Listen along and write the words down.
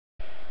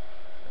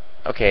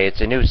Okay, it's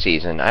a new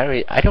season.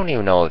 I don't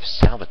even know if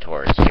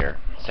Salvatore is here.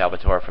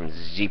 Salvatore from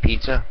Z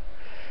Pizza.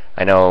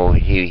 I know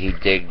he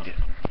digged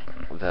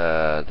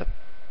the the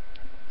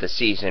the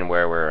season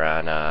where we're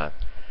on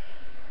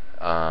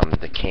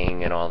the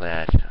King and all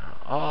that.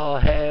 All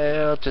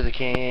hail to the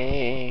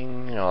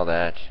King and all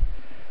that.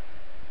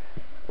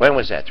 When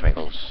was that,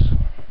 Twinkles?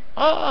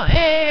 All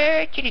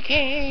hail to the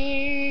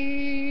King.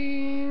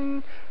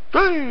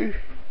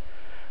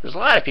 There's a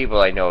lot of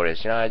people I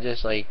noticed. I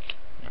just I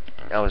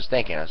was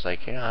thinking. I was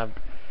like, I'm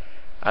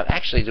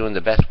actually doing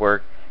the best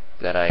work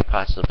that I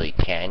possibly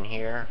can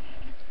here.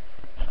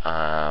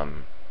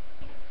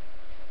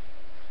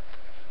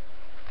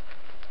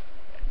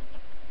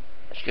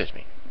 Excuse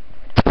me.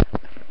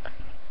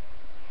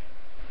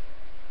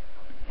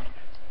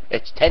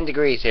 It's 10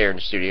 degrees here in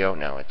the studio.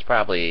 No, it's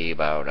probably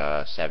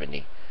about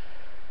 70.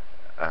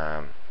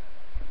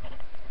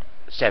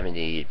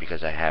 70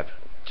 because I have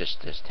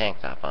just this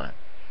tank top on.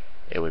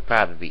 It would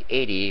probably be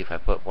 80 if I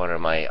put one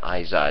of my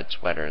Izod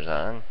sweaters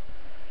on.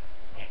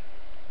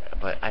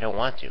 But I don't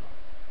want to.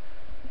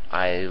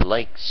 I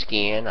like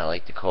skiing. I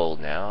like the cold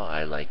now.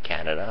 I like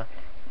Canada.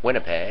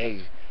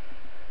 Winnipeg.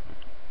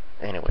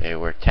 Anyway,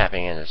 we're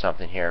tapping into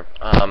something here.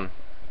 I'm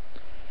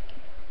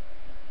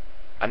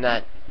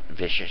not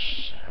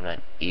vicious. I'm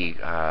not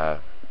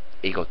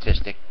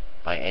egotistic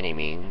by any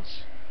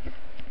means.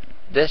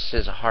 This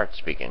is a heart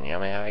speaking. I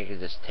mean, I could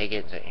just take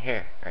it and say,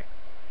 here, right.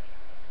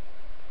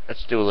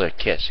 Let's do a little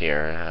kiss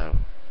here.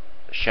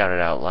 Shout it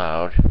out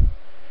loud.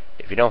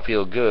 If you don't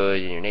feel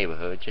good in your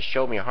neighborhood, just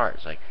show me your heart.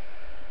 It's like,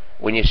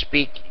 when you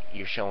speak,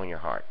 you're showing your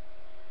heart.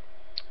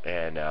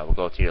 And we'll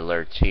go to the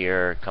alerts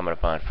here. Coming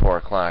up on 4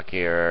 o'clock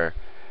here.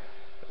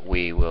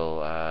 We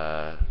will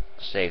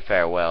say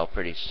farewell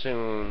pretty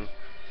soon.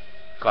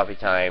 Coffee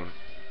time.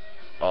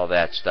 All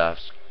that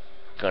stuff's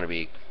going to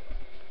be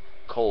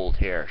cold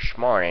here this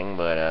morning,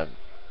 but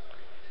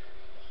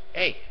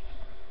hey,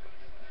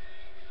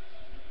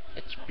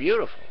 it's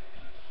beautiful.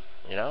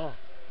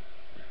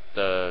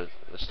 The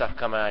stuff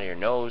coming out of your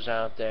nose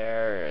out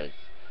there.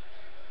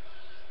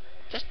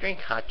 Just drink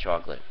hot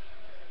chocolate.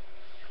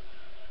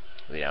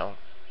 If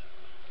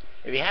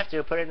you have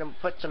to,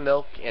 put some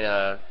milk in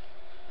a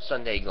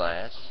sundae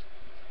glass,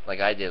 like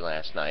I did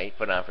last night.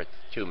 Put it on for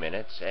 2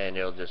 minutes, and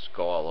it'll just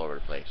go all over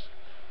the place.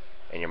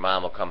 And your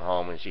mom will come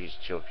home, and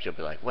she'll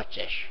be like, "What's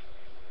this?"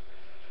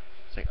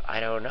 It's like, I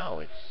don't know.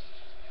 It's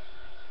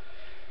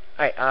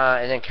alright.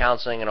 And then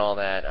counseling and all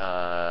that.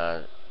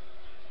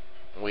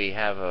 We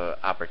have an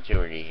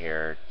opportunity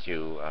here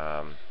to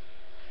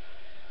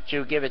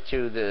give it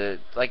to the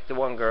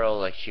one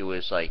girl. She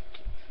was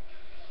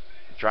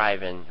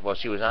driving. Well,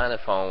 she was on the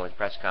phone with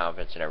press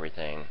conference and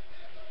everything,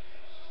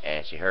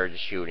 and she heard the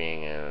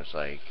shooting, and it was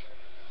like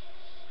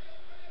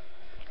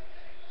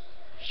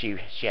she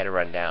had to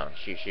run down.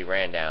 She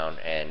ran down,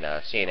 and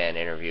CNN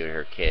interviewed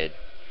her kid,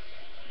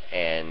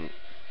 and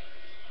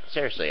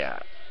seriously,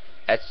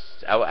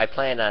 I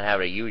planned on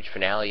having a huge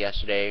finale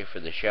yesterday for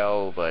the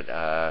show,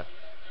 but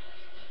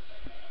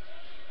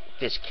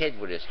this kid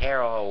with his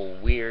hair all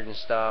weird and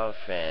stuff,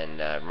 and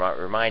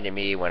reminded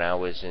me when I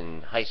was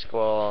in high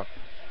school,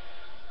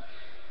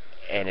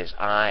 and his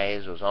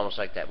eyes was almost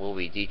like that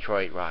movie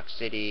Detroit Rock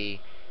City.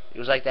 It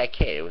was like that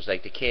kid. It was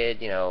like the kid,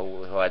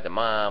 who had the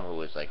mom who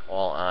was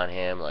all on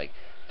him,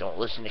 don't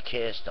listen to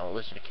Kiss, don't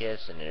listen to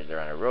Kiss, and they're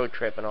on a road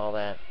trip and all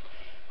that.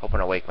 Hoping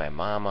to wake my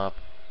mom up.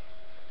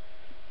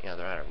 They're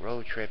on a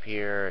road trip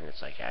here, and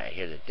it's like I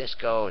hear the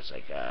disco. It's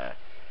like they're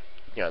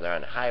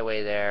on the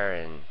highway there,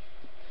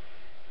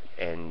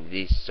 and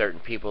these certain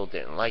people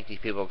didn't like these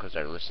people because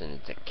they're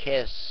listening to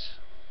Kiss.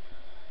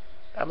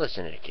 I'm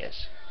listening to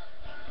Kiss.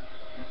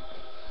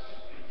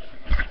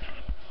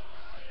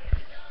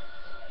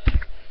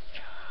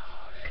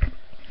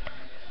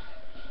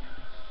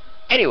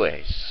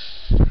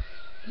 Anyways,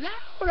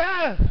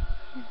 louder.